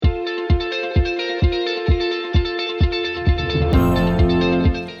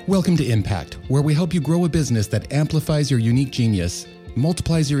Welcome to Impact, where we help you grow a business that amplifies your unique genius,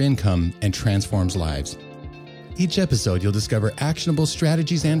 multiplies your income, and transforms lives. Each episode, you'll discover actionable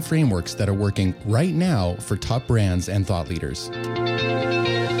strategies and frameworks that are working right now for top brands and thought leaders.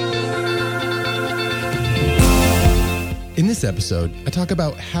 In this episode, I talk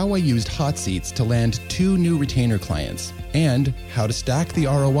about how I used Hot Seats to land 2 new retainer clients and how to stack the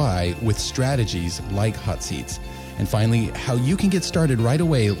ROI with strategies like Hot Seats. And finally, how you can get started right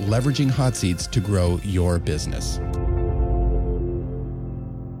away leveraging Hot Seats to grow your business.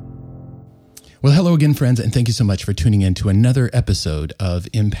 Well, hello again, friends, and thank you so much for tuning in to another episode of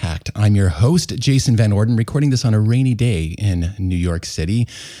Impact. I'm your host, Jason Van Orden, recording this on a rainy day in New York City.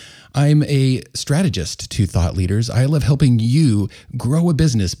 I'm a strategist to thought leaders. I love helping you grow a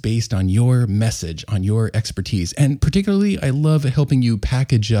business based on your message, on your expertise. And particularly, I love helping you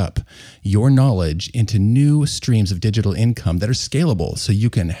package up your knowledge into new streams of digital income that are scalable so you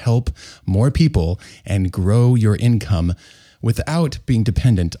can help more people and grow your income without being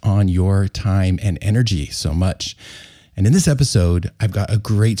dependent on your time and energy so much. And in this episode, I've got a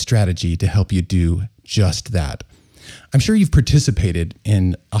great strategy to help you do just that. I'm sure you've participated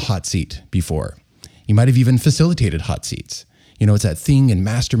in a hot seat before. You might have even facilitated hot seats. You know, it's that thing in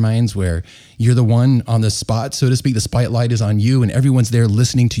masterminds where you're the one on the spot, so to speak. The spotlight is on you and everyone's there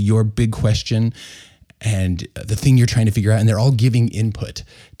listening to your big question and the thing you're trying to figure out. And they're all giving input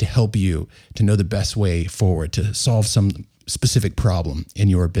to help you to know the best way forward, to solve some specific problem in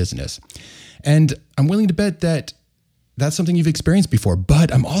your business. And I'm willing to bet that that's something you've experienced before,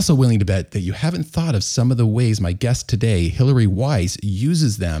 but I'm also willing to bet that you haven't thought of some of the ways my guest today, Hillary Weiss,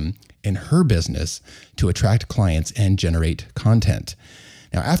 uses them in her business to attract clients and generate content.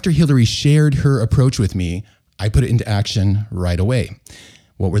 Now, after Hillary shared her approach with me, I put it into action right away.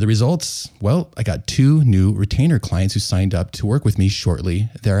 What were the results? Well, I got 2 new retainer clients who signed up to work with me shortly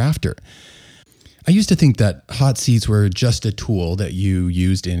thereafter. I used to think that hot seats were just a tool that you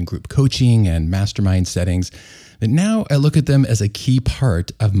used in group coaching and mastermind settings. But now I look at them as a key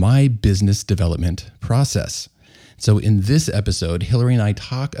part of my business development process. So in this episode, Hillary and I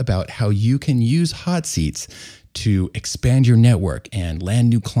talk about how you can use hot seats to expand your network and land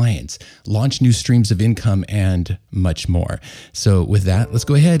new clients, launch new streams of income, and much more. So with that, let's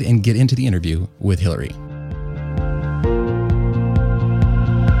go ahead and get into the interview with Hillary.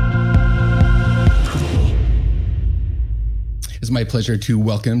 It's my pleasure to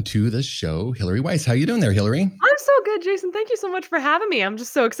welcome to the show, Hillary Weiss. How you doing there, Hillary? I'm so good, Jason. Thank you so much for having me. I'm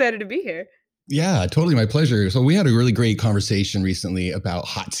just so excited to be here. Yeah, totally. My pleasure. So we had a really great conversation recently about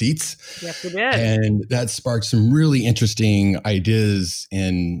hot seats. Yes, we did. And that sparked some really interesting ideas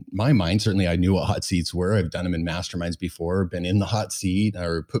in my mind. Certainly, I knew what hot seats were. I've done them in masterminds before, been in the hot seat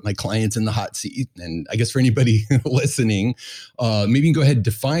or put my clients in the hot seat. And I guess for anybody listening, maybe you can go ahead and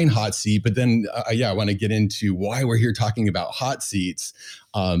define hot seat. But then, I want to get into why we're here talking about hot seats.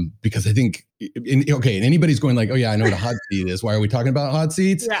 Because I think, and anybody's going like, oh yeah, I know what a hot seat is. Why are we talking about hot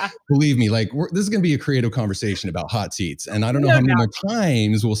seats? Yeah. Believe me, this is going to be a creative conversation about hot seats. And I don't know how many more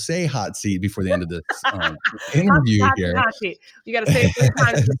times we'll say hot seat before the end of this interview here. Hot seat. You got to say it 3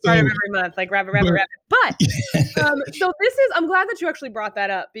 times at the start of every month, like rabbit. But so I'm glad that you actually brought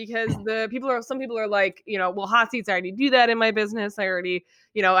that up because some people are like, well, hot seats, I already do that in my business. I already,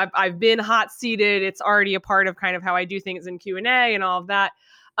 I've been hot seated. It's already a part of kind of how I do things in Q&A and all of that.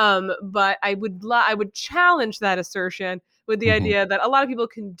 But I would challenge that assertion with the idea that a lot of people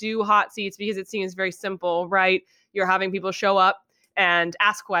can do hot seats because it seems very simple, right? You're having people show up and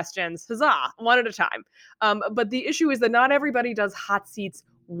ask questions, huzzah, one at a time. But the issue is that not everybody does hot seats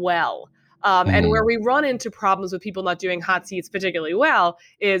well. And where we run into problems with people not doing hot seats particularly well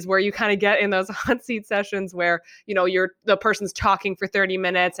is where you kind of get in those hot seat sessions where, the person's talking for 30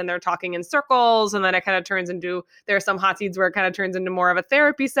 minutes and they're talking in circles. And then it kind of there are some hot seats where it kind of turns into more of a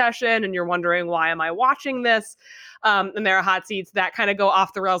therapy session and you're wondering, why am I watching this? And there are hot seats that kind of go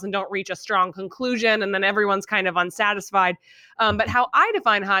off the rails and don't reach a strong conclusion. And then everyone's kind of unsatisfied. But how I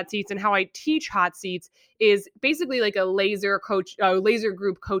define hot seats and how I teach hot seats is basically like a laser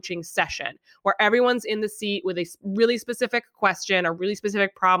group coaching session where everyone's in the seat with a really specific question, a really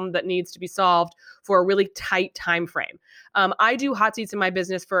specific problem that needs to be solved for a really tight time frame. I do hot seats in my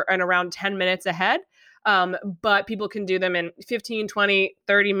business for around 10 minutes ahead. But people can do them in 15, 20,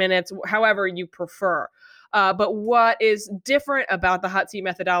 30 minutes, however you prefer. But what is different about the hot seat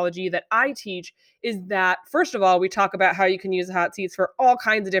methodology that I teach is that, first of all, we talk about how you can use hot seats for all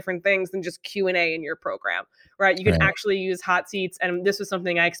kinds of different things than just Q&A in your program, right? You can actually use hot seats. And this was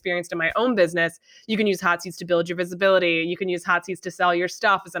something I experienced in my own business. You can use hot seats to build your visibility. You can use hot seats to sell your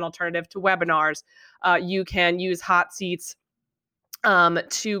stuff as an alternative to webinars. You can use hot seats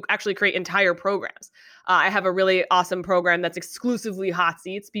to actually create entire programs. I have a really awesome program that's exclusively hot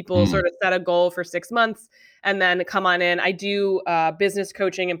seats. People sort of set a goal for 6 months and then come on in. I do business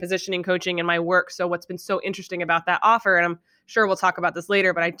coaching and positioning coaching in my work. So what's been so interesting about that offer, and I'm sure we'll talk about this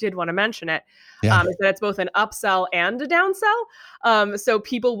later, but I did want to mention it, is that it's both an upsell and a downsell. So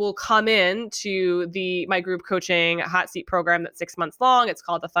people will come in to my group coaching hot seat program that's 6 months long. It's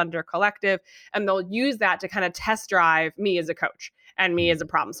called the Thunder Collective, and they'll use that to kind of test drive me as a coach and me as a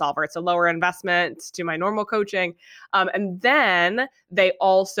problem solver. It's a lower investment to my normal coaching. And then they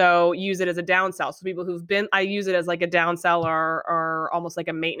also use it as a downsell. So people I use it as like a downsell or almost like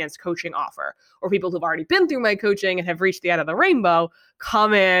a maintenance coaching offer, or people who've already been through my coaching and have reached the end of the rainbow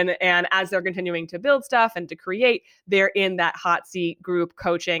come in, and as they're continuing to build stuff and to create, they're in that hot seat group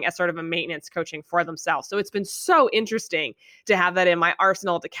coaching as sort of a maintenance coaching for themselves. So it's been so interesting to have that in my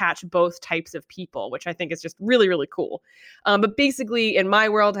arsenal to catch both types of people, which I think is just really, really cool. But basically in my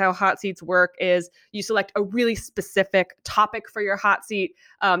world, how hot seats work is you select a really specific topic for your hot seat,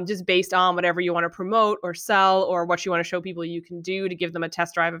 just based on whatever you want to promote or sell or what you want to show people you can do to give them a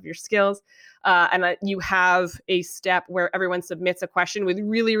test drive of your skills. And you have a step where everyone submits a question with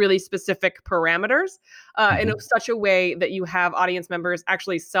really, really specific parameters in such a way that you have audience members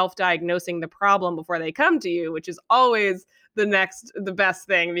actually self-diagnosing the problem before they come to you, which is always the best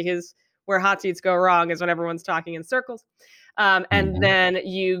thing, because where hot seats go wrong is when everyone's talking in circles. And then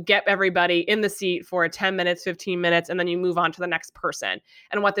you get everybody in the seat for 10 minutes, 15 minutes, and then you move on to the next person.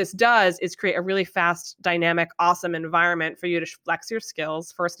 And what this does is create a really fast, dynamic, awesome environment for you to flex your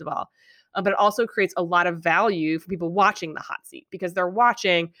skills, first of all. But it also creates a lot of value for people watching the hot seat, because they're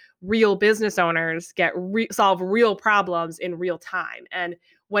watching real business owners solve real problems in real time. And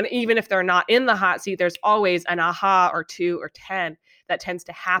even if they're not in the hot seat, there's always an aha or 2 or 10 that tends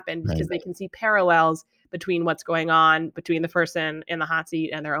to happen, because they can see parallels between what's going on between the person in the hot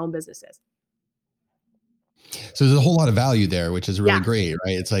seat and their own businesses. So there's a whole lot of value there, which is really great,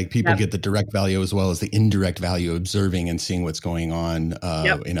 right? It's like people get the direct value as well as the indirect value, observing and seeing what's going on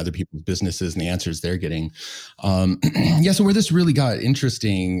in other people's businesses and the answers they're getting. So where this really got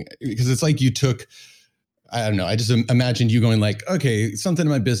interesting, because it's like you took, I don't know, I just imagined you going like, okay, something in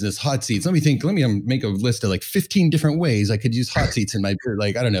my business, hot seats. Let me make a list of like 15 different ways I could use hot seats in my,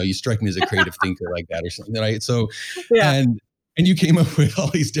 like, I don't know, you strike me as a creative thinker like that or something, right? So, and you came up with all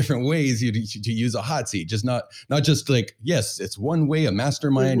these different ways to use a hot seat, just not just like, yes, it's one way a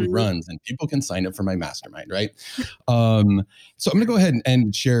mastermind runs and people can sign up for my mastermind, right? So I'm going to go ahead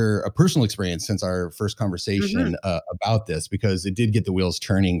and share a personal experience since our first conversation about this, because it did get the wheels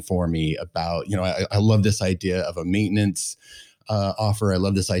turning for me about, I love this idea of a maintenance offer. I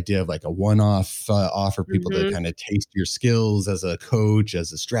love this idea of like a one-off offer, people to kind of taste your skills as a coach,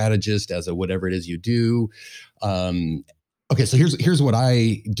 as a strategist, as a whatever it is you do. Okay, so here's what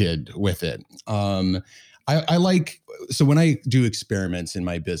I did with it. So when I do experiments in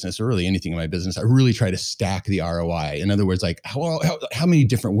my business, or really anything in my business, I really try to stack the ROI. In other words, like how many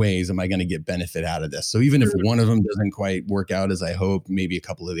different ways am I going to get benefit out of this? So even if one of them doesn't quite work out as I hope, maybe a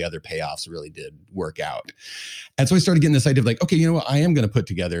couple of the other payoffs really did work out. And so I started getting this idea of like, okay, you know what? I am going to put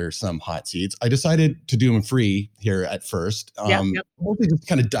together some hot seats. I decided to do them free here at first. Mostly just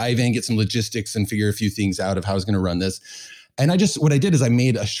kind of dive in, get some logistics and figure a few things out of how I was going to run this. And what I did is I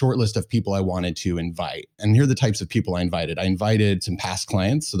made a short list of people I wanted to invite. And here are the types of people I invited. I invited some past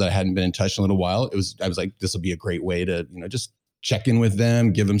clients so that I hadn't been in touch in a little while. I was like, this will be a great way to, just check in with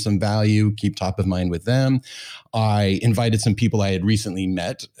them, give them some value, keep top of mind with them. I invited some people I had recently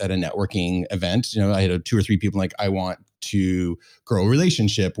met at a networking event. I had 2 or 3 people like, I want to grow a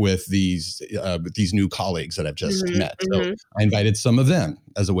relationship with these new colleagues that I've just met. So I invited some of them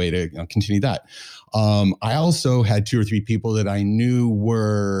as a way to continue that. I also had 2 or 3 people that I knew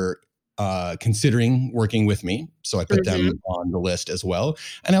were considering working with me. So I put them on the list as well.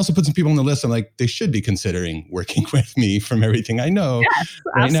 And I also put some people on the list. I'm like, they should be considering working with me from everything I know. Yes,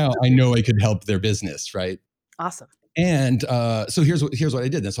 right now, I know I could help their business, right? Awesome. And so here's what I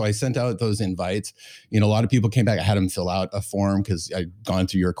did. And so I sent out those invites. A lot of people came back. I had them fill out a form because I'd gone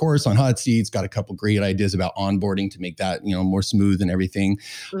through your course on hot seats, got a couple great ideas about onboarding to make that, more smooth and everything.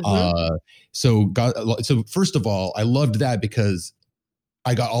 So first of all, I loved that because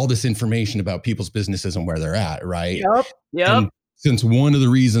I got all this information about people's businesses and where they're at, right? Yep. And since one of the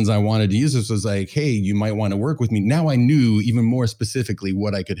reasons I wanted to use this was like, hey, you might want to work with me. Now I knew even more specifically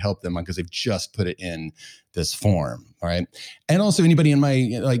what I could help them on because they've just put it in this form. All right. And also anybody in my,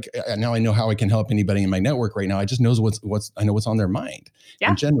 now I know how I can help anybody in my network right now. I just knows what's on their mind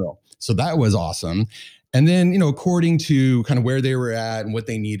in general. So that was awesome. And then, according to kind of where they were at and what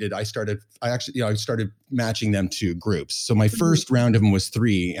they needed, I started matching them to groups. So my first round of them was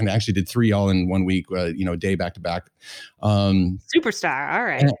 3, and I actually did 3 all in 1 week, day back to back. Superstar. All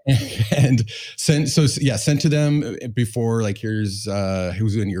right. And sent to them before, like, here's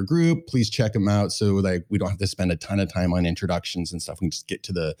who's in your group. Please check them out. So like, we don't have to spend a ton of time on introductions and stuff. We can just get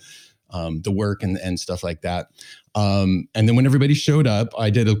to the work and stuff like that. And then when everybody showed up, I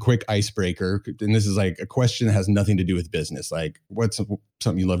did a quick icebreaker. And this is like a question that has nothing to do with business. Like, what's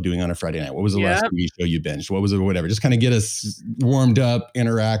something you love doing on a Friday night? What was the last TV show you binged? What was it? Whatever. Just kind of get us warmed up,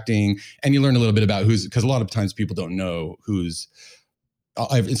 interacting. And you learn a little bit about because a lot of times people don't know who's,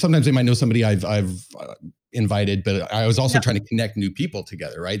 sometimes they might know somebody I've invited, but I was also trying to connect new people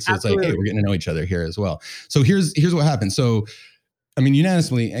together. Right. So Absolutely. It's like, hey, we're getting to know each other here as well. So here's what happened. So, I mean,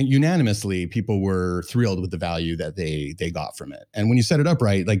 unanimously, people were thrilled with the value that they got from it. And when you set it up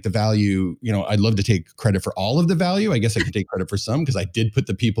right, like the value, I'd love to take credit for all of the value. I guess I could take credit for some because I did put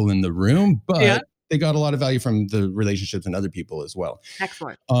the people in the room, but they got a lot of value from the relationships and other people as well.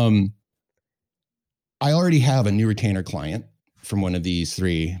 Excellent. I already have a new retainer client from one of these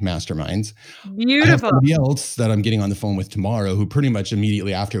 3 masterminds. Beautiful. I have somebody else that I'm getting on the phone with tomorrow who pretty much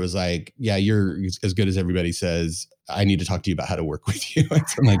immediately after was like, yeah, you're as good as everybody says. I need to talk to you about how to work with you. So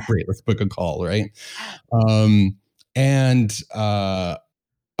I'm like, great, let's book a call. Right. And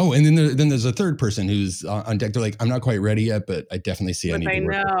then there's a third person who's on deck. They're like, I'm not quite ready yet, but I definitely see I need to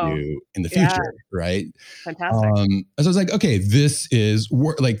work with you in the future. Right. Fantastic. So I was like, okay, this is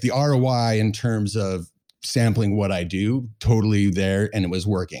like the ROI in terms of sampling what I do, totally there, and it was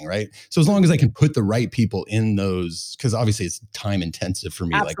working, right? So as long as I can put the right people in those, because obviously it's time intensive for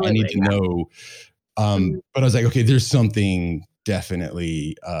me. Absolutely, like I need to know. But I was like, okay, there's something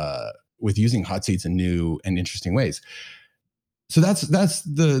definitely with using hot seats in new and interesting ways. So that's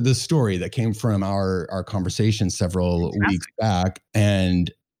the story that came from our conversation several weeks back,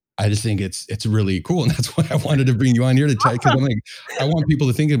 and I just think it's really cool. And that's why I wanted to bring you on here to tell you, because I'm like, I want people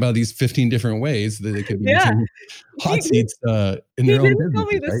to think about these 15 different ways that they could be using hot seats in their own business. He didn't tell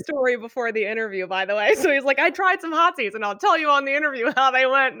me the story before the interview, by the way. So he's like, I tried some hot seats and I'll tell you on the interview how they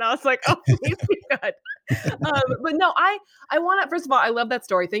went. And I was like, oh, please be good. But no, I want to, first of all, I love that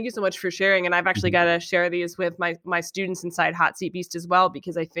story. Thank you so much for sharing. And I've actually got to share these with my students inside Hot Seat Beast as well,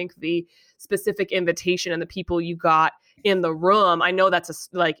 because I think the specific invitation and the people you got in the room, I know that's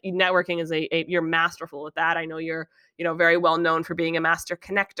like networking is you're masterful at that. I know you're, very well known for being a master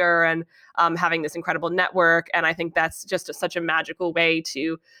connector and having this incredible network. And I think that's just such a magical way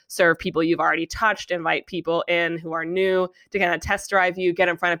to serve people you've already touched, invite people in who are new to kind of test drive you, get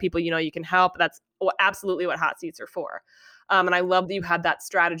in front of people you can help. That's absolutely what hot seats are for. And I love that you had that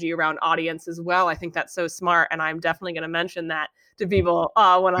strategy around audience as well. I think that's so smart. And I'm definitely going to mention that to people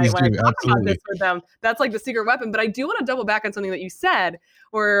when I talk about this with them. That's like the secret weapon. But I do want to double back on something that you said,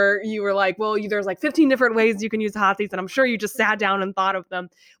 where you were like, well, there's like 15 different ways you can use hot seats. And I'm sure you just sat down and thought of them.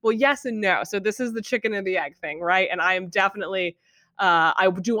 Well, yes and no. So this is the chicken and the egg thing, right? And I am definitely... I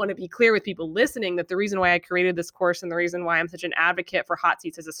do want to be clear with people listening that the reason why I created this course and the reason why I'm such an advocate for hot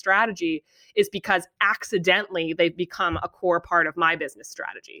seats as a strategy is because accidentally they've become a core part of my business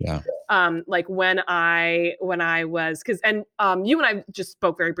strategy. Yeah. Like when I was, you and I just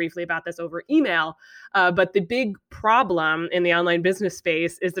spoke very briefly about this over email, but the big problem in the online business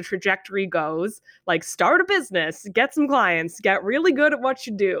space is the trajectory goes like start a business, get some clients, get really good at what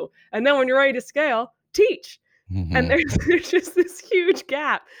you do. And then when you're ready to scale, teach. Mm-hmm. And there's just this huge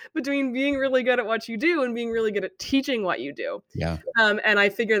gap between being really good at what you do and being really good at teaching what you do. Yeah. And I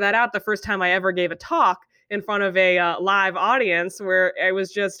figured that out the first time I ever gave a talk in front of a live audience where I was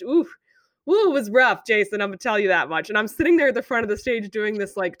just, it was rough, Jason. I'm gonna tell you that much. And I'm sitting there at the front of the stage doing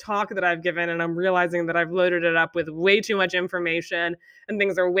this like talk that I've given, and I'm realizing that I've loaded it up with way too much information and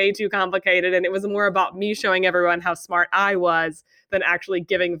things are way too complicated. And it was more about me showing everyone how smart I was than actually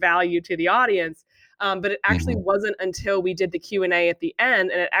giving value to the audience. But it actually wasn't until we did the Q&A at the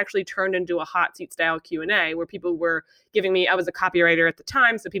end, and it actually turned into a hot seat style Q&A where people were giving me, I was a copywriter at the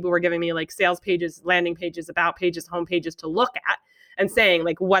time, so people were giving me like sales pages, landing pages, about pages, home pages to look at and saying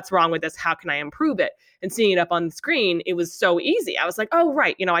like, what's wrong with this? How can I improve it? And seeing it up on the screen, it was so easy. I was like, oh,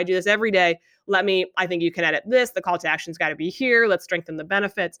 right. I do this every day. I think you can edit this. The call to action's got to be here. Let's strengthen the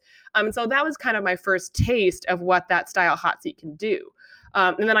benefits. And so that was kind of my first taste of what that style hot seat can do.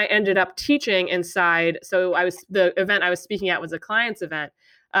 And then I ended up teaching inside. So the event I was speaking at was a client's event,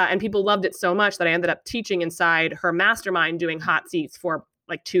 and people loved it so much that I ended up teaching inside her mastermind doing hot seats for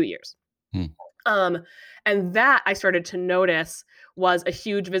like 2 years. And that I started to notice was a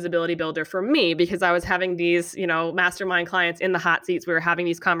huge visibility builder for me because I was having these, mastermind clients in the hot seats. We were having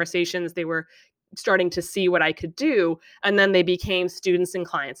these conversations. They were starting to see what I could do. And then they became students and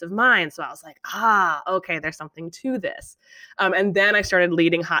clients of mine. So I was like, okay, there's something to this. And then I started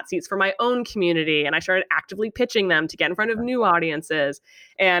leading hot seats for my own community, and I started actively pitching them to get in front of new audiences.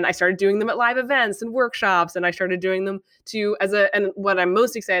 And I started doing them at live events and workshops, and I started doing them and what I'm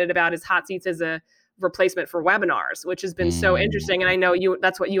most excited about is hot seats as a replacement for webinars, which has been so interesting. And I know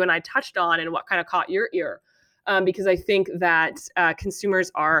that's what you and I touched on and what kind of caught your ear. Because I think that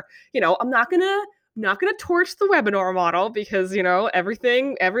consumers are, I'm not gonna torch the webinar model because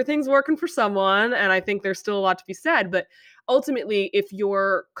everything's working for someone, and I think there's still a lot to be said. But ultimately, if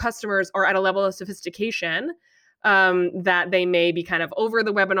your customers are at a level of sophistication that they may be kind of over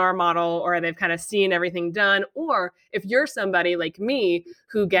the webinar model, or they've kind of seen everything done, or if you're somebody like me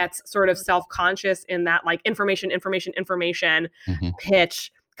who gets sort of self-conscious in that like information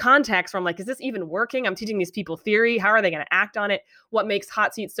pitch context from like, is this even working? I'm teaching these people theory. How are they going to act on it? What makes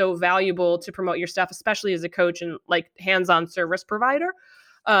hot seats so valuable to promote your stuff, especially as a coach and like hands-on service provider?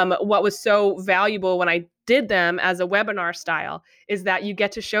 What was so valuable when I did them as a webinar style is that you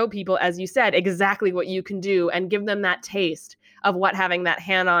get to show people, as you said, exactly what you can do and give them that taste of what having that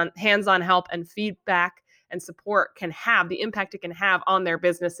hands-on help and feedback and support can have, the impact it can have on their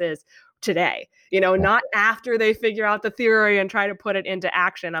businesses today, not after they figure out the theory and try to put it into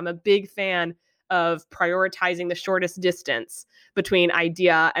action. I'm a big fan of prioritizing the shortest distance between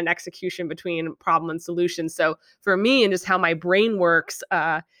idea and execution, between problem and solution. So for me, and just how my brain works,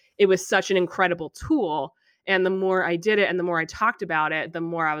 it was such an incredible tool. And the more I did it and the more I talked about it, the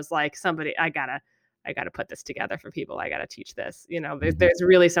more I was like, I gotta put this together for people. I gotta teach this. There's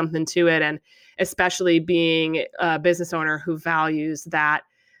really something to it. And especially being a business owner who values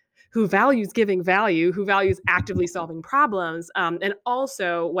giving value, who values actively solving problems. And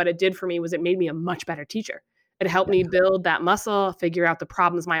also what it did for me was it made me a much better teacher. It helped me build that muscle, figure out the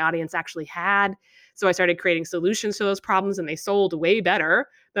problems my audience actually had. So I started creating solutions to those problems, and they sold way better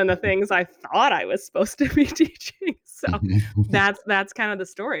than the things I thought I was supposed to be teaching. So that's kind of the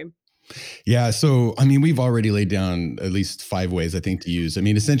story. Yeah. So, I mean, we've already laid down at least 5 ways, I think, to use. I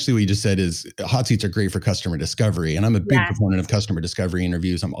mean, essentially what you just said is hot seats are great for customer discovery. And I'm a big proponent of customer discovery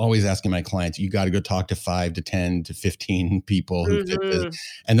interviews. I'm always asking my clients, you got to go talk to 5 to 10 to 15 people who fit this.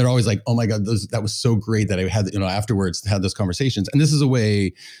 And they're always like, oh my God, that was so great that I had, afterwards had those conversations. And this is a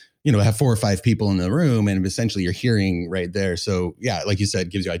way, have 4 or 5 people in the room, and essentially you're hearing right there. So yeah, like you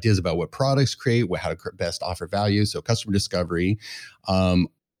said, gives you ideas about what products create, how to best offer value. So customer discovery.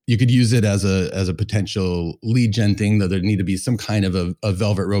 You could use it as a potential lead gen thing, though there'd need to be some kind of a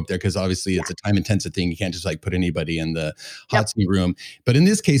velvet rope there, because obviously it's a time intensive thing. You can't just like put anybody in the hot seat room. But in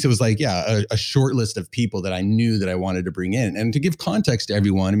this case, it was like, a short list of people that I knew that I wanted to bring in. And to give context to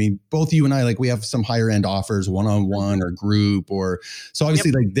everyone, I mean, both you and I, like we have some higher end offers, one-on-one or group, so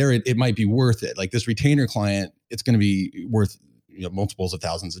obviously like there, it might be worth it. Like this retainer client, it's going to be worth multiples of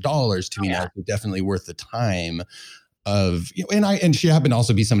thousands of dollars to me now. So definitely worth the time of, and she happened to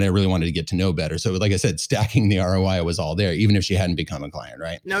also be somebody I really wanted to get to know better. So like I said, stacking the ROI was all there, even if she hadn't become a client,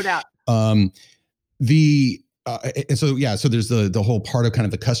 right? No doubt. So there's the whole part of kind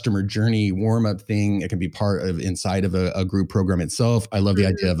of the customer journey warm up thing. It can be part of inside of a group program itself. I love the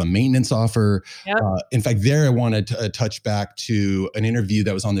idea of a maintenance offer. Yep. In fact, I wanted to touch back to an interview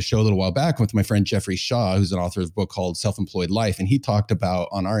that was on the show a little while back with my friend Jeffrey Shaw, who's an author of a book called Self-Employed Life. And he talked about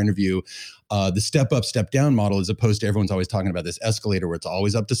on our interview, the step up, step down model, as opposed to everyone's always talking about this escalator where it's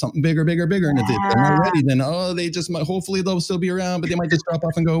always up to something bigger. And if they're not ready, then, they just might, hopefully they'll still be around, but they might just drop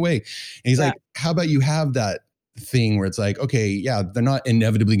off and go away. And he's like, how about you have that thing where it's like, okay, they're not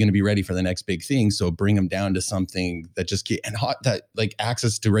inevitably going to be ready for the next big thing. So bring them down to something that just that like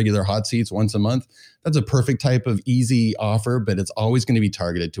access to regular hot seats once a month. That's a perfect type of easy offer, but it's always going to be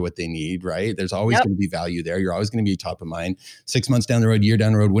targeted to what they need, right? There's always going to be value there. You're always going to be top of mind. 6 months down the road, year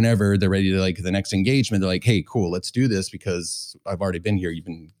down the road, whenever they're ready to like the next engagement, they're like, hey, cool, let's do this because I've already been here. You've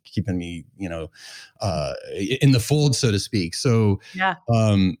been keeping me, in the fold, so to speak. So,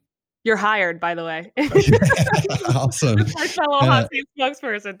 you're hired, by the way. Awesome. My fellow hot seat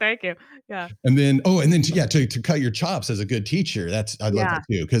spokesperson. Thank you. Yeah. And then to cut your chops as a good teacher, I love that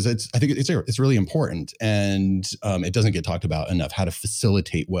too, because I think it's really important, and it doesn't get talked about enough. How to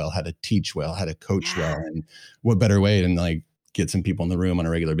facilitate well, how to teach well, how to coach well, and what better way than like get some people in the room on a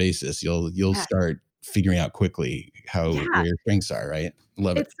regular basis. You'll start figuring out quickly where your strengths are, right?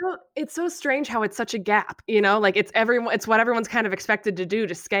 Love it. It's so strange how it's such a gap, like it's what everyone's kind of expected to do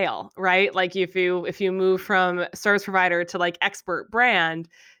to scale, right? Like if you move from service provider to like expert brand,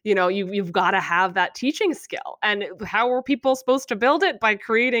 you've got to have that teaching skill. And how are people supposed to build it? By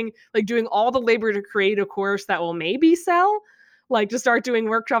doing all the labor to create a course that will maybe sell? like to start doing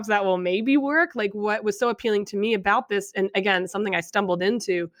workshops that will maybe work. Like what was so appealing to me about this, and again, something I stumbled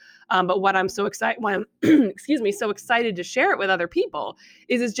into, but what I'm so excited, why I'm, excuse me, so excited to share it with other people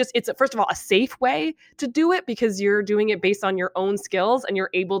is it's first of all, a safe way to do it because you're doing it based on your own skills and you're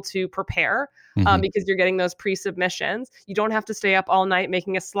able to prepare because you're getting those pre-submissions. You don't have to stay up all night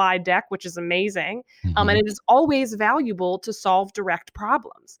making a slide deck, which is amazing. And it is always valuable to solve direct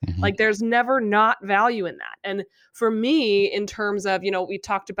problems. Like there's never not value in that. And for me, in terms of, we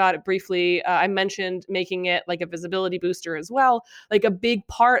talked about it briefly. I mentioned making it like a visibility booster as well. Like a big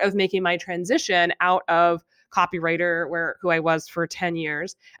part of making my transition out of copywriter, who I was for 10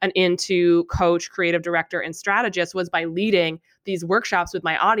 years, and into coach, creative director, and strategist was by leading these workshops with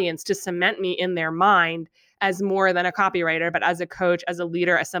my audience to cement me in their mind as more than a copywriter, but as a coach, as a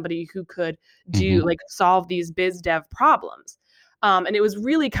leader, as somebody who could do like solve these biz dev problems. And it was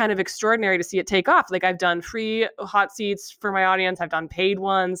really kind of extraordinary to see it take off. Like I've done free hot seats for my audience. I've done paid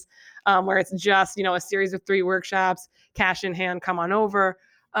ones where it's just, a series of 3 workshops, cash in hand, come on over.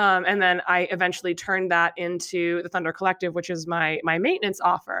 And then I eventually turned that into the Thunder Collective, which is my maintenance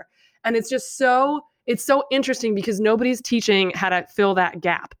offer. And it's just it's so interesting because nobody's teaching how to fill that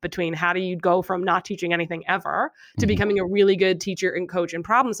gap between how do you go from not teaching anything ever to becoming a really good teacher and coach and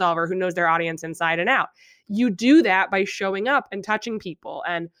problem solver who knows their audience inside and out. You do that by showing up and touching people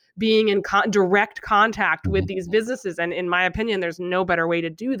and being in direct contact with these businesses. And in my opinion, there's no better way to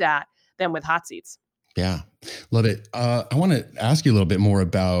do that than with hot seats. Yeah. Love it. I want to ask you a little bit more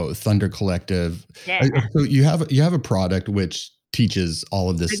about Thunder Collective. Yeah. So you have a product which teaches all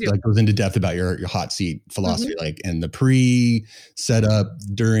of this, like goes into depth about your hot seat philosophy, like in the pre, setup,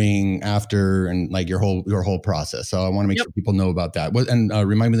 during, after, and like your whole process. So I want to make sure people know about that.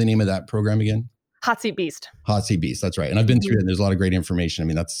 Remind me the name of that program again. Hot Seat Beast. Hot Seat Beast. That's right. And I've been through it. And there's a lot of great information. I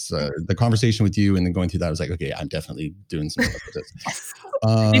mean, that's the conversation with you and then going through that. I was like, okay, I'm definitely doing some stuff with this.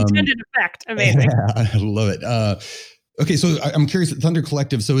 Intended effect. Amazing. Yeah, I love it. Okay. So I'm curious, Thunder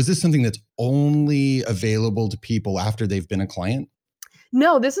Collective. So is this something that's only available to people after they've been a client?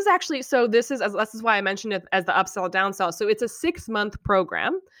 No, this is why I mentioned it as the upsell downsell. So it's a 6-month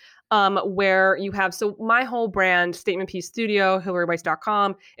program. Where you have, so my whole brand, Statement Piece Studio,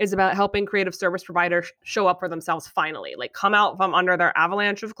 HillaryWeiss.com, is about helping creative service providers show up for themselves finally, like come out from under their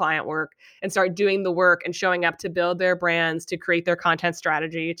avalanche of client work and start doing the work and showing up to build their brands, to create their content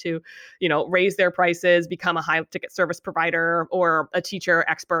strategy, to, raise their prices, become a high ticket service provider or a teacher,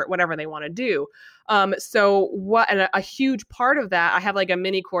 expert, whatever they want to do. And a huge part of that, I have like a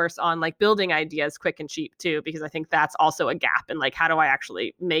mini course on like building ideas quick and cheap too, because I think that's also a gap in like, how do I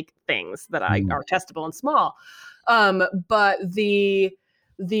actually make things that are testable and small? But the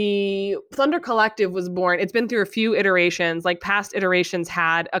Thunder Collective was born. It's been through a few iterations. Like past iterations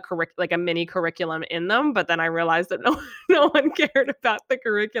had a mini curriculum in them, but then I realized that no one cared about the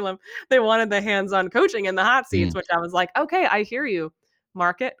curriculum. They wanted the hands-on coaching and the hot seats, which I was like, okay, I hear you.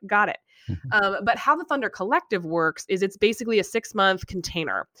 Market, got it. But how the Thunder Collective works is it's basically a 6-month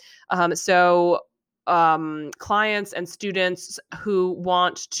container. So clients and students who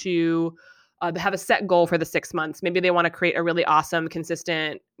want to have a set goal for the 6 months. Maybe they want to create a really awesome,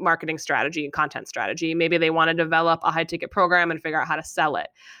 consistent marketing strategy and content strategy. Maybe they want to develop a high ticket program and figure out how to sell it.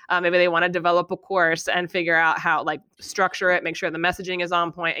 Maybe they want to develop a course and figure out how structure it, make sure the messaging is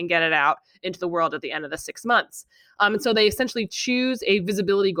on point and get it out into the world at the end of the 6 months. And so they essentially choose a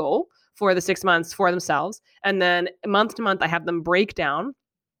visibility goal for the 6 months for themselves. And then month to month, I have them break down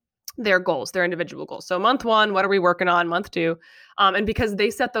their goals, their individual goals. So month 1, what are we working on? Month 2. And because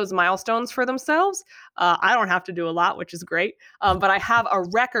they set those milestones for themselves, I don't have to do a lot, which is great. But I have a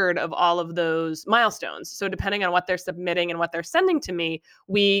record of all of those milestones. So depending on what they're submitting and what they're sending to me,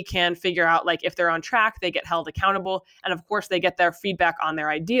 we can figure out if they're on track, they get held accountable. And of course, they get their feedback on their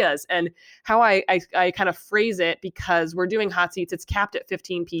ideas. And how I kind of phrase it, because we're doing hot seats, it's capped at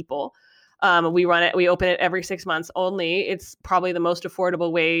 15 people. We open it every 6 months only. It's probably the most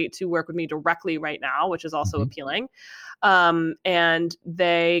affordable way to work with me directly right now, which is also appealing. And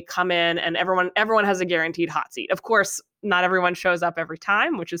they come in and everyone has a guaranteed hot seat. Of course, not everyone shows up every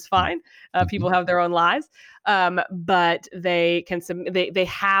time, which is fine. People have their own lives. But they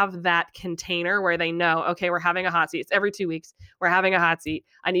have that container where they know, okay, we're having a hot seat. It's every 2 weeks. We're having a hot seat.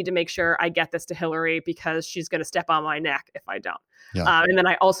 I need to make sure I get this to Hillary because she's going to step on my neck if I don't. Yeah. And then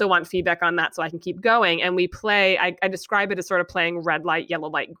I also want feedback on that so I can keep going. And we play, I describe it as sort of playing red light, yellow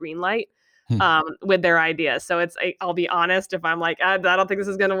light, green light with their ideas. So I'll be honest, if I'm like, I don't think this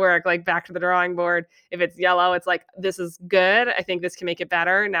is going to work, back to the drawing board. If it's yellow, it's this is good. I think this can make it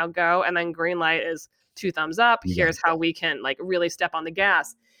better. Now go. And then green light is 2 thumbs up. Here's how we can really step on the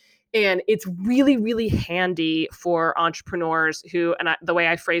gas. And it's really, really handy for entrepreneurs who, the way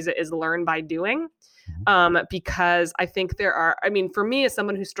I phrase it is learn by doing. Because I think for me, as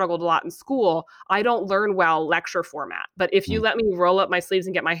someone who struggled a lot in school, I don't learn well lecture format. But if you let me roll up my sleeves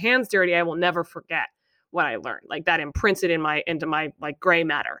and get my hands dirty, I will never forget what I learned. Like that imprinted into my like gray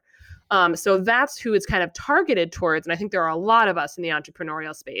matter. So that's who it's kind of targeted towards. And I think there are a lot of us in the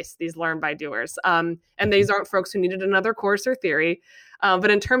entrepreneurial space, these learn by doers. And these aren't folks who needed another course or theory.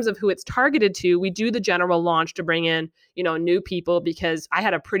 But in terms of who it's targeted to, we do the general launch to bring in, new people, because I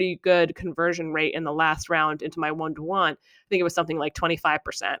had a pretty good conversion rate in the last round into my one-to-one. I think it was something like 25%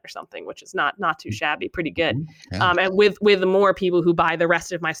 or something, which is not too shabby, pretty good. Yeah. And with more people who buy the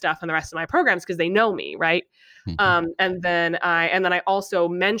rest of my stuff and the rest of my programs because they know me, right? And then I also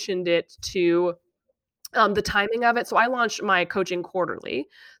mentioned it to the timing of it. So I launched my coaching quarterly.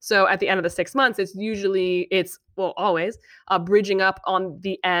 So at the end of the 6 months, always bridging up on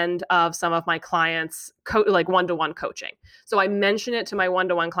the end of some of my clients' like one-to-one coaching. So I mention it to my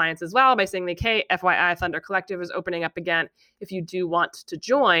one-to-one clients as well by saying, like, hey, FYI, Thunder Collective is opening up again. If you do want to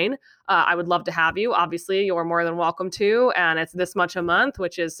join, I would love to have you. Obviously, you're more than welcome to. And it's this much a month,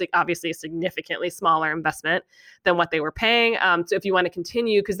 which is obviously a significantly smaller investment than what they were paying. So if you want to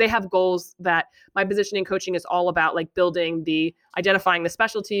continue, because they have goals that my positioning coaching is all about, like identifying the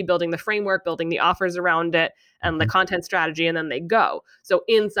specialty, building the framework, building the offers around it, and the content strategy, and then they go. So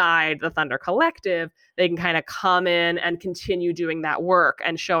inside the Thunder Collective, they can kind of come in and continue doing that work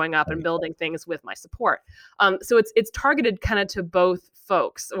and showing up and building things with my support. So it's targeted kind of to both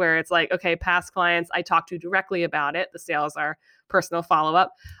folks, where it's like, okay, past clients I talk to directly about it. The sales are personal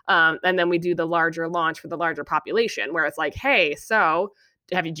follow-up. And then we do the larger launch for the larger population, where it's like, hey, so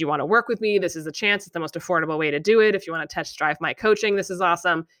do you want to work with me? This is a chance. It's the most affordable way to do it. If you want to test drive my coaching, this is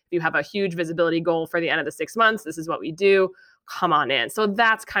awesome. If you have a huge visibility goal for the end of the 6 months, this is what we do. Come on in. So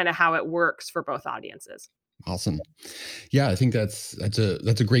that's kind of how it works for both audiences. Awesome. Yeah, I think that's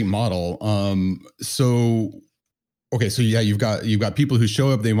a great model. So you've got people who show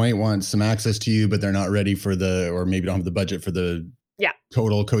up, they might want some access to you, but they're not ready or maybe don't have the budget for the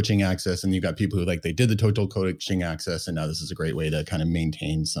total coaching access. And you've got people who they did the total coaching access, and now this is a great way to kind of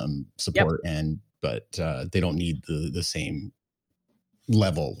maintain some support, but they don't need the same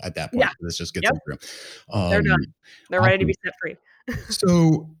level at that point. This just gets them through. They're done. They're ready to be set free.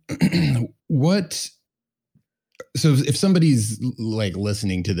 So So if somebody's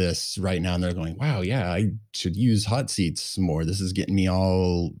listening to this right now and they're going, wow, yeah, I should use hot seats more. This is getting me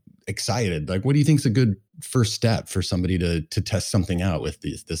all excited. What do you think is a good first step for somebody to test something out with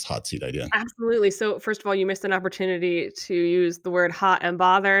this hot seat idea? Absolutely. So first of all, you missed an opportunity to use the word hot and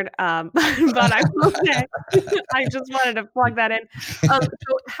bothered, but I will say, I just wanted to plug that in. So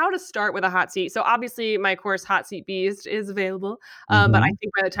how to start with a hot seat. So obviously my course Hot Seat Beast is available, but I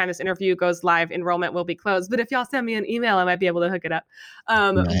think by the time this interview goes live, enrollment will be closed. But if y'all send me an email, I might be able to hook it up.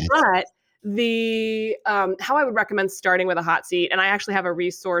 Nice. But the how I would recommend starting with a hot seat, and I actually have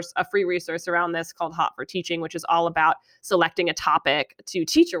a free resource around this called Hot for Teaching, which is all about selecting a topic to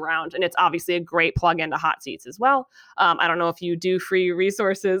teach around, and it's obviously a great plug into hot seats as well. I don't know if you do free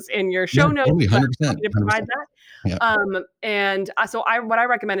resources in your show notes, totally, 100%, to provide that. Yeah. So what I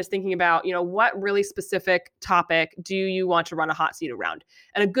recommend is thinking about, what really specific topic do you want to run a hot seat around?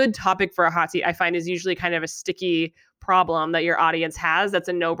 And a good topic for a hot seat, I find, is usually kind of a sticky problem that your audience has that's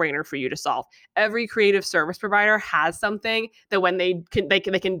a no-brainer for you to solve. Every creative service provider has something that when they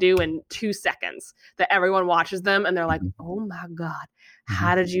can do in 2 seconds, that everyone watches them and they're like, oh my God,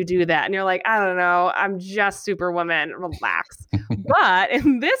 how did you do that? And you're like, I don't know, I'm just Superwoman, relax. But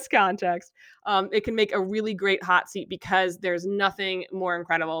in this context, it can make a really great hot seat, because there's nothing more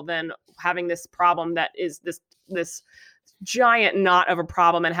incredible than having this problem that is this giant knot of a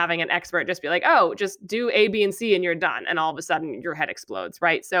problem, and having an expert just be like, oh, just do A, B, and C and you're done. And all of a sudden your head explodes,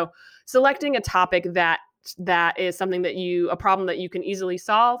 right? So selecting a topic that is something a problem that you can easily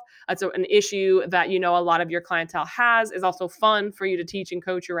solve. So an issue that, a lot of your clientele has, is also fun for you to teach and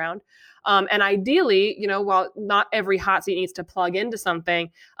coach around. And ideally, while not every hot seat needs to plug into something,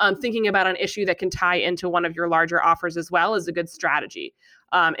 thinking about an issue that can tie into one of your larger offers as well is a good strategy.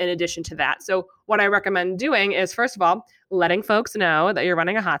 In addition to that. So what I recommend doing is, first of all, letting folks know that you're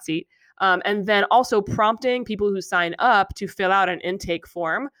running a hot seat. And then also prompting people who sign up to fill out an intake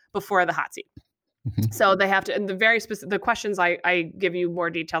form before the hot seat. So they have to, and the very specific, the questions, I give you more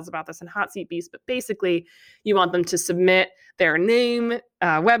details about this in Hot Seat Beast, but basically you want them to submit their name,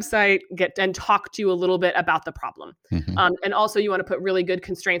 website, and talk to you a little bit about the problem. And also you want to put really good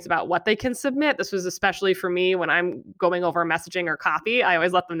constraints about what they can submit. This was especially for me when I'm going over messaging or copy. I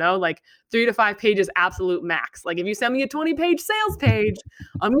always let them know, like, 3 to 5 pages, absolute max. Like, if you send me a 20-page sales page,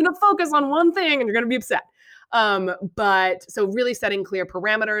 I'm going to focus on one thing and you're going to be upset. But so really setting clear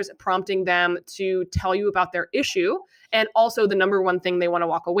parameters, prompting them to tell you about their issue, and also the number one thing they want to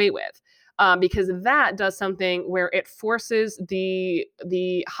walk away with. Because that does something where it forces the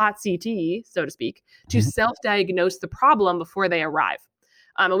hot CT, so to speak, to self-diagnose the problem before they arrive.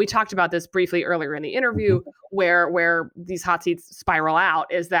 And we talked about this briefly earlier in the interview, where these hot seats spiral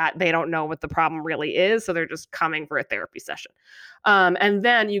out is that they don't know what the problem really is. So they're just coming for a therapy session. And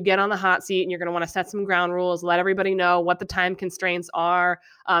then you get on the hot seat and you're going to want to set some ground rules, let everybody know what the time constraints are.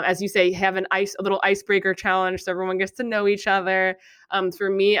 As you say, have a little icebreaker challenge so everyone gets to know each other. For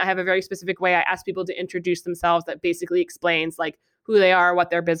me, I have a very specific way I ask people to introduce themselves that basically explains, like, who they are,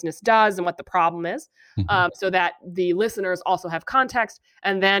 what their business does, and what the problem is, so that the listeners also have context.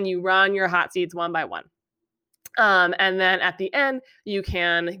 And then you run your hot seats one by one. And then at the end, you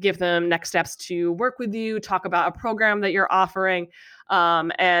can give them next steps to work with you, talk about a program that you're offering,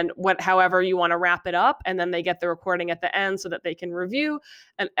 and however you want to wrap it up. And then they get the recording at the end so that they can review,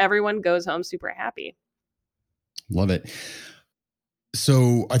 and everyone goes home super happy. Love it.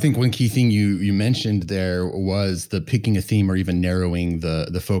 So I think one key thing you mentioned there was the picking a theme or even narrowing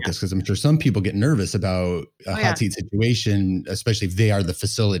the focus, because I'm sure some people get nervous about a hot seat situation, especially if they are the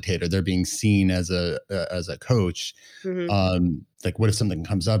facilitator. They're being seen as a coach. Like, what if something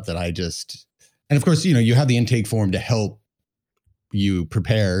comes up that and of course, you have the intake form to help you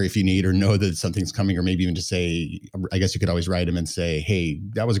prepare if you need or know that something's coming, or maybe even to say, I guess you could always write them and say, hey,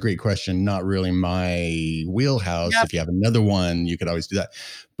 that was a great question. Not really my wheelhouse. If you have another one, you could always do that.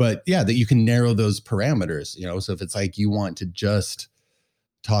 But yeah, that you can narrow those parameters, so if it's like you want to just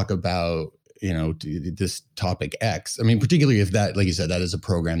talk about, this topic X, I mean, particularly if that, like you said, that is a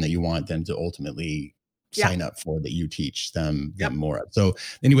program that you want them to ultimately sign up for, that you teach them more of. So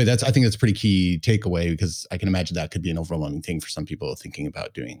anyway, I think that's a pretty key takeaway, because I can imagine that could be an overwhelming thing for some people thinking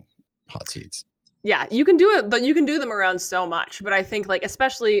about doing hot seats. Yeah, you can do it, but you can do them around so much. But I think, like,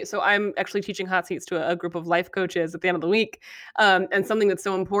 especially, so I'm actually teaching hot seats to a group of life coaches at the end of the week. And something that's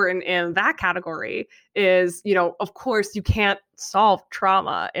so important in that category is, of course, you can't solve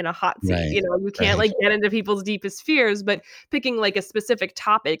trauma in a hot seat. Right. You can't like get into people's deepest fears, but picking like a specific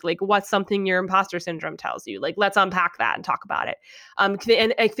topic, like what's something your imposter syndrome tells you, like, let's unpack that and talk about it.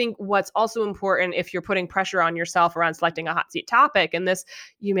 And I think what's also important, if you're putting pressure on yourself around selecting a hot seat topic, and this,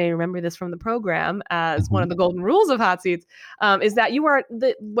 you may remember this from the program as one of the golden rules of hot seats, is that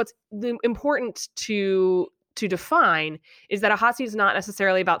what's important to define is that a hot seat is not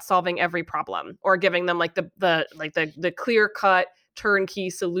necessarily about solving every problem or giving them like the clear cut turnkey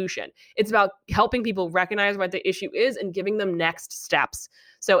solution. It's about helping people recognize what the issue is and giving them next steps.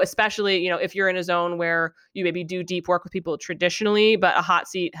 So especially, if you're in a zone where you maybe do deep work with people traditionally, but a hot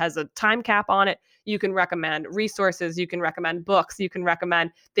seat has a time cap on it, you can recommend resources, you can recommend books, you can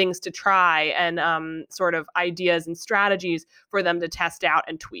recommend things to try, and sort of ideas and strategies for them to test out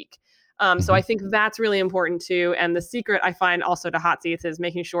and tweak. So I think that's really important too. And the secret I find also to hot seats is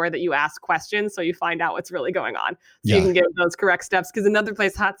making sure that you ask questions so you find out what's really going on. So you can get those correct steps. Because another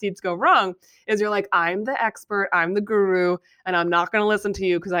place hot seats go wrong is you're like, I'm the expert, I'm the guru, and I'm not going to listen to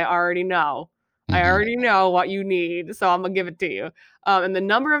you because I already know. I already know what you need, so I'm going to give it to you. And the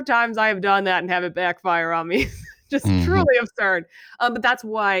number of times I have done that and have it backfire on me just truly absurd. But that's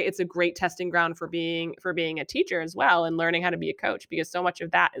why it's a great testing ground for being a teacher as well, and learning how to be a coach, because so much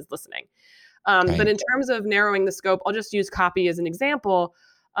of that is listening. But in terms of narrowing the scope, I'll just use copy as an example.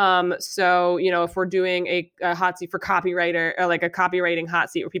 So, if we're doing a hot seat for copywriter, or like a copywriting hot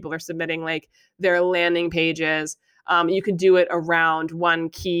seat where people are submitting like their landing pages, you can do it around one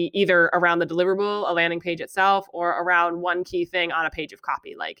key, either around the deliverable, a landing page itself, or around one key thing on a page of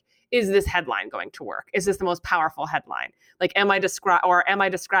copy. Like, is this headline going to work? Is this the most powerful headline? Like, am I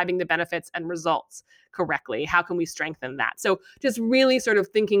describing the benefits and results correctly? How can we strengthen that? So just really sort of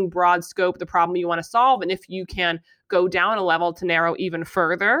thinking broad scope, the problem you want to solve. And if you can go down a level to narrow even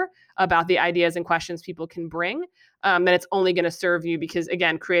further about the ideas and questions people can bring, then it's only going to serve you, because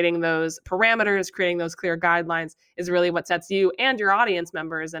again, creating those parameters, creating those clear guidelines is really what sets you and your audience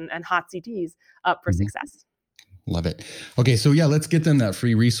members and hot CTs up for success. Love it. Okay. So yeah, let's get them that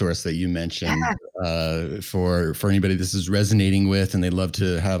free resource that you mentioned for anybody this is resonating with, and they'd love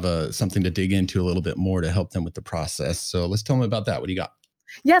to have something to dig into a little bit more to help them with the process. So let's tell them about that. What do you got?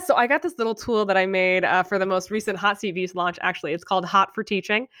 Yeah, so I got this little tool that I made for the most recent Hot Seat Beast launch. Actually, it's called Hot for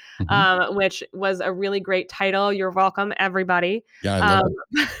Teaching, which was a really great title. You're welcome, everybody. Yeah, I love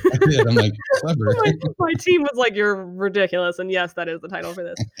it. I did. I'm like, clever. My team was like, "You're ridiculous," and yes, that is the title for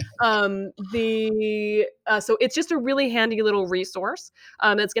this. So it's just a really handy little resource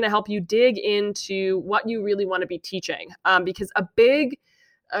that's going to help you dig into what you really want to be teaching, because a big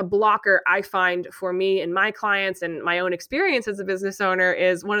blocker I find for me and my clients and my own experience as a business owner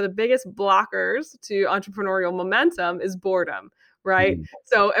is one of the biggest blockers to entrepreneurial momentum is boredom, right?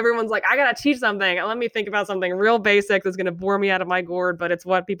 So everyone's like, I got to teach something. Let me think about something real basic that's going to bore me out of my gourd, but it's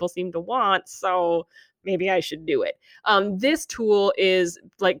what people seem to want. So maybe I should do it. This tool is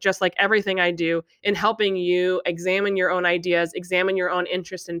just like everything I do in helping you examine your own ideas, examine your own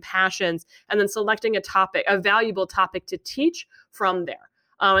interests and passions, and then selecting a valuable topic to teach from there.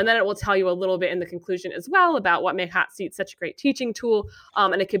 And then it will tell you a little bit in the conclusion as well about what made Hot Seat such a great teaching tool.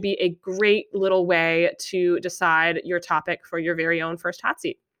 And it could be a great little way to decide your topic for your very own first Hot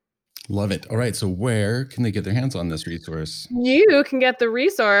Seat. Love it. All right. So where can they get their hands on this resource? You can get the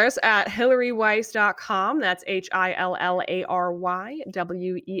resource at HillaryWeiss.com. That's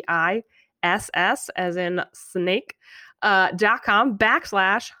HILLARYWEISS as in snake,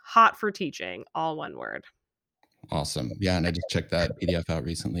 .com/hot for teaching, all one word. Awesome. Yeah. And I just checked that PDF out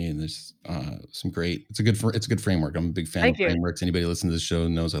recently, and there's some great, it's a good framework. I'm a big fan of frameworks. Anybody listening to the show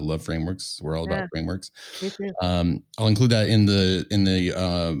knows I love frameworks. We're all about frameworks. Me too. I'll include that in the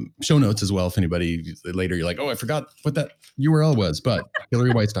show notes as well. If anybody later, you're like, oh, I forgot what that URL was, but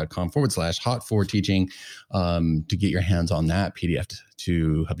HillaryWeiss.com/hot for teaching, to get your hands on that PDF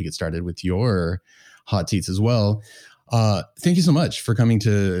to help you get started with your hot seats as well. Thank you so much for coming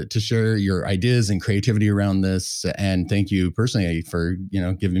to share your ideas and creativity around this. And thank you personally for,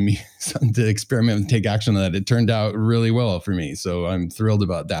 giving me something to experiment and take action on that. It turned out really well for me. So I'm thrilled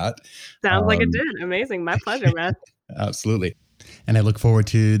about that. Sounds like it did. Amazing. My pleasure, man. Absolutely. And I look forward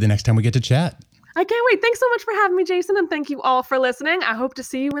to the next time we get to chat. I can't wait. Thanks so much for having me, Jason. And thank you all for listening. I hope to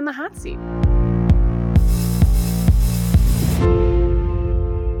see you in the hot seat.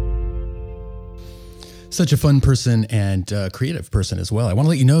 Such a fun person and creative person as well. I want to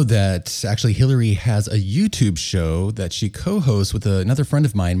let you know that actually Hillary has a YouTube show that she co-hosts with another friend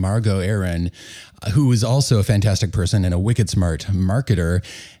of mine, Margot Aaron, who is also a fantastic person and a wicked smart marketer.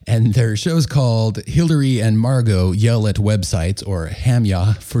 And their show is called Hillary and Margot Yell at Websites, or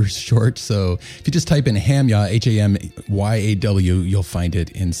HAMYA for short. So if you just type in HAMYA, HAMYAW, you'll find it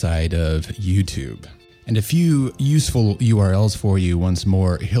inside of YouTube. And a few useful URLs for you once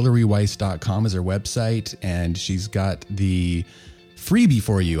more. HillaryWeiss.com is her website, and she's got the freebie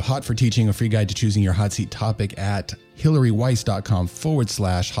for you, Hot for Teaching, a free guide to choosing your hot seat topic at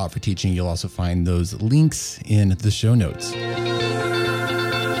HillaryWeiss.com/hot for teaching. You'll also find those links in the show notes.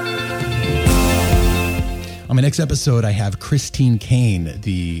 On my next episode, I have Christine Kane,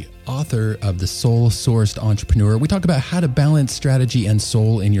 the author of The Soul-Sourced Entrepreneur. We talk about how to balance strategy and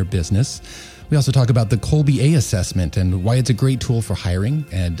soul in your business. We also talk about the Kolbe A assessment and why it's a great tool for hiring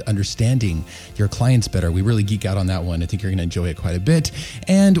and understanding your clients better. We really geek out on that one. I think you're going to enjoy it quite a bit.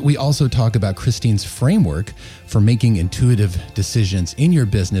 And we also talk about Christine's framework for making intuitive decisions in your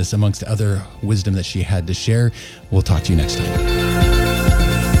business, amongst other wisdom that she had to share. We'll talk to you next time.